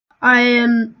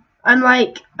I'm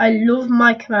like, I love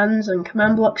my commands and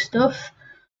command block stuff.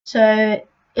 So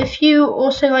if you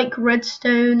also like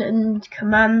redstone and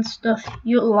command stuff,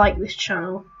 you'll like this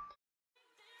channel.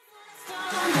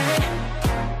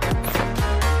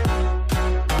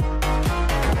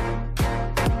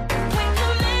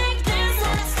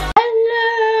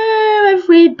 Hello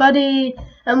everybody,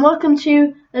 and welcome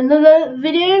to another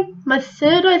video, my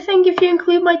third I think if you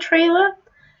include my trailer.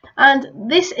 And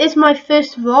this is my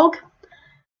first vlog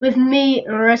with me,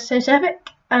 RedstoneisEPIC,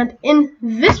 and in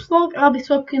this vlog I'll be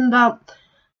talking about,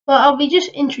 well, I'll be just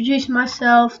introducing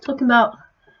myself, talking about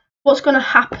what's going to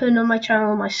happen on my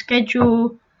channel, my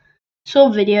schedule,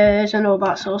 sort of videos and all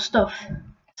that sort of stuff.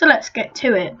 So let's get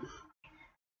to it.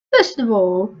 First of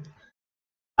all,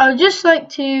 I would just like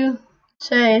to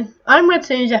say I'm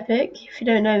RedstoneisEPIC, if you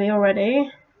don't know me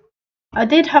already. I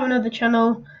did have another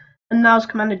channel, and now's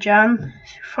Commander Jam.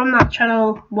 From that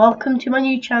channel, welcome to my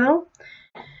new channel.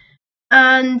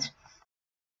 And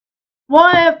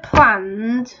what I have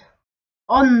planned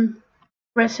on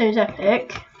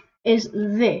RedstoneisEPIC is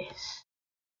this.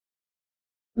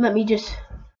 Let me just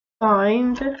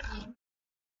find.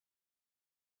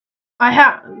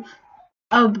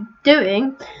 I'll be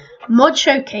doing mod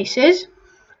showcases,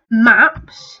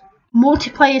 maps,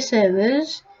 multiplayer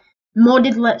servers,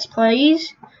 modded let's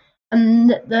plays,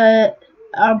 and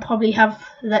I'll probably have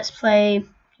let's play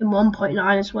in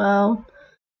 1.9 as well.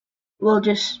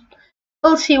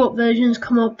 We'll see what versions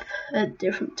come up at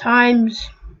different times.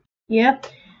 Yeah,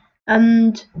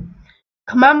 and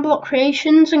command block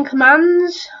creations and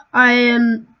commands.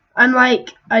 I'm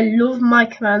like, I love my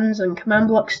commands and command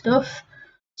block stuff.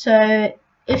 So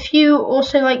if you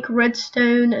also like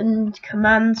redstone and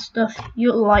command stuff,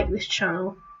 you'll like this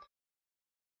channel.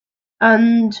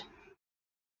 And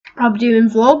I'll be doing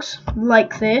vlogs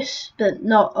like this, but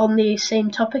not on the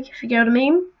same topic, if you get what I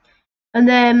mean. And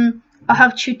then I'll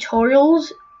have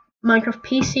tutorials, Minecraft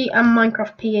PC and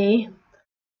Minecraft PE.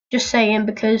 Just saying,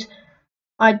 because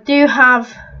I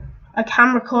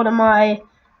can record on my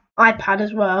iPad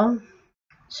as well,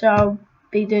 so I'll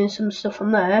be doing some stuff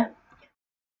on there.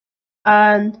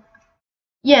 And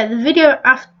yeah, the video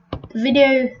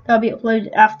that'll be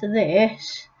uploaded after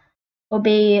this will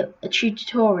be a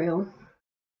tutorial.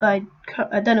 I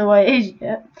don't know what it is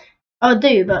yet. I'll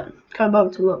do, but can't bother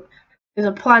to look because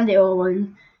I planned it all,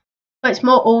 and it's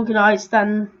more organised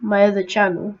than my other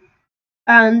channel.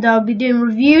 And I'll be doing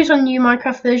reviews on new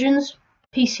Minecraft versions,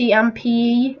 PC and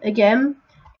PE again,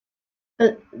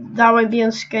 but that won't be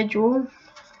on schedule,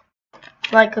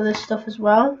 like other stuff as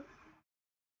well.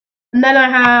 And then I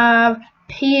have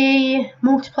PE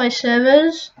multiplayer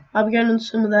servers. I'll be going on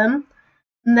some of them,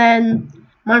 and then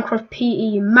Minecraft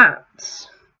PE maps.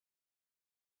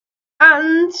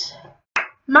 And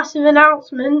massive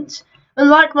announcement,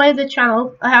 unlike my other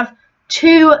channel, I have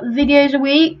 2 videos a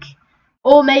week,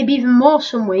 or maybe even more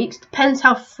some weeks, depends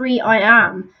how free I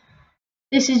am.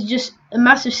 This is just a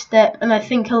massive step, and I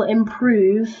think it'll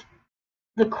improve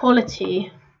the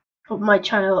quality of my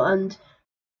channel and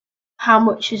how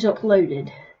much is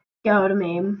uploaded. You know what I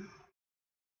mean?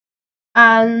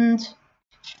 And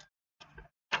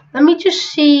let me just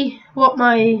see what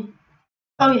my...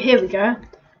 oh, here we go.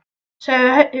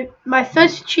 So my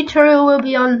first tutorial will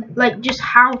be on like just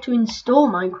how to install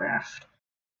Minecraft,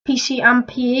 PC and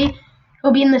PE.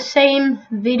 It'll be in the same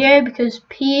video because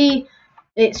PE,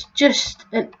 it's just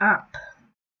an app.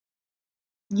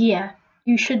 Yeah,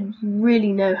 you should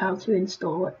really know how to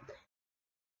install it.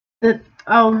 But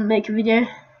I'll make a video.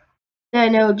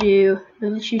 Then I'll do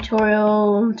another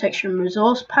tutorial, texture and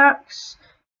resource packs,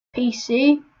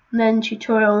 PC, and then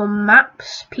tutorial on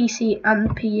maps, PC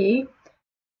and PE.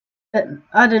 But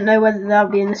I don't know whether that'll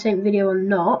be in the same video or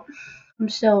not. I'm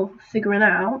still figuring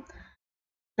out.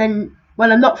 Then,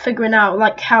 well, I'm not figuring out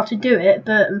like how to do it,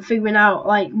 but I'm figuring out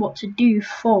like what to do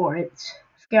for it.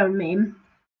 If you get what I mean.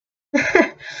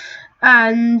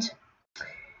 And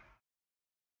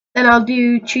then I'll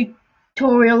do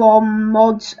tutorial on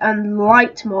mods and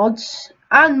light mods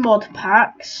and mod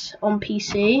packs on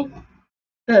PC.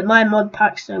 But my mod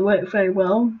packs don't work very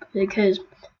well because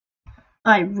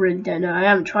I really don't know. I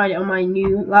haven't tried it on my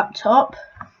new laptop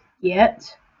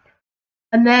yet.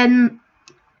 And then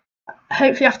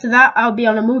hopefully after that I'll be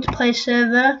on a multiplayer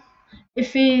server.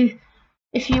 If you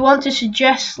want to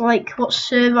suggest like what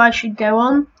server I should go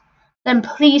on, then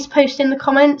please post in the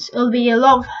comments. It'll be a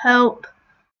lot of help,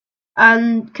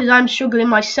 and because I'm struggling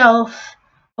myself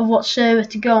of what server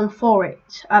to go on for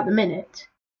it at the minute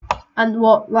and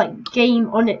what like game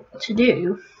on it to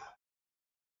do.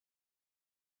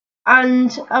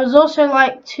 And I would also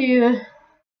like to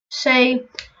say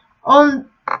on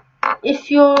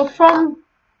if you're from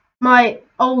my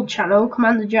old channel,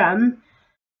 Commander Jam,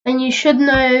 then you should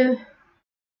know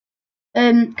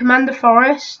Commander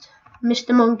Forest,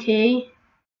 Mr. Monkey,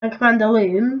 and Commander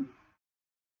Loom.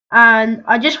 And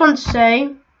I just want to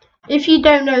say, if you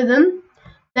don't know them,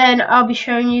 then I'll be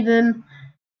showing you them,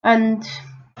 and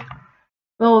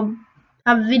we'll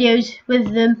have videos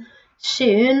with them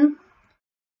soon,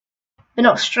 but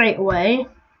not straight away.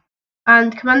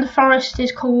 And Commander Forest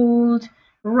is called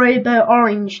Robo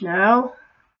Orange now.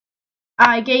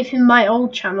 I gave him my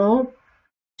old channel,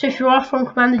 so if you are from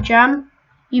Commander Jam,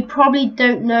 you probably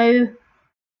don't know.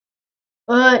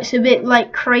 It's a bit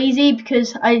like crazy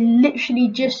because I literally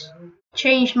just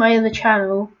changed my other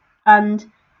channel and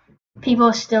people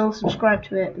are still subscribed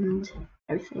to it and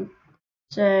everything.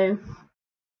 So,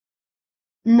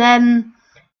 and then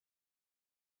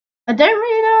I don't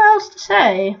really know what else to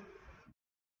say.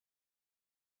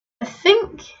 I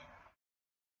think,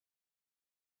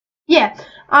 yeah,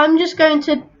 I'm just going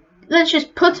to, let's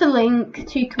just put a link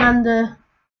to Commander.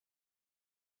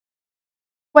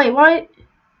 Wait, why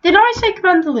did I say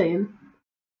Commander Loom?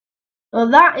 Well,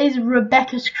 that is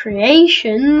Rebecca's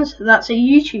Creations. That's a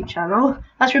YouTube channel.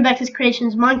 That's Rebecca's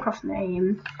Creations Minecraft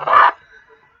name.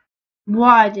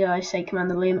 Why did I say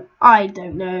Commander Loom? I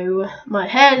don't know. My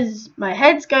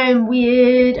head's going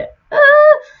weird.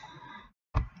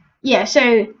 Yeah,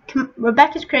 so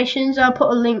Rebecca's Creations, I'll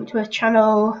put a link to her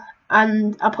channel,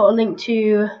 and I'll put a link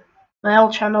to my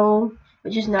old channel,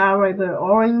 which is now Robo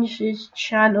Orange's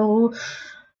channel.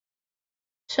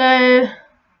 So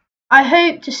I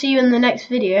hope to see you in the next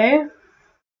video,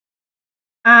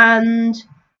 and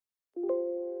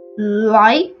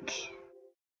like,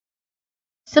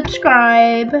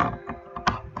 subscribe,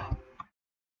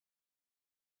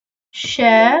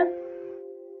 share,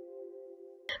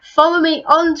 follow me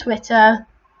on Twitter,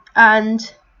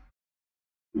 and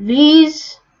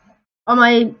these are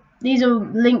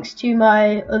links to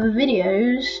my other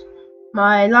videos,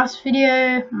 my last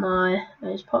video, my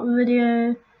most popular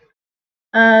video,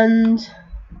 and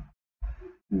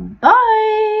bye.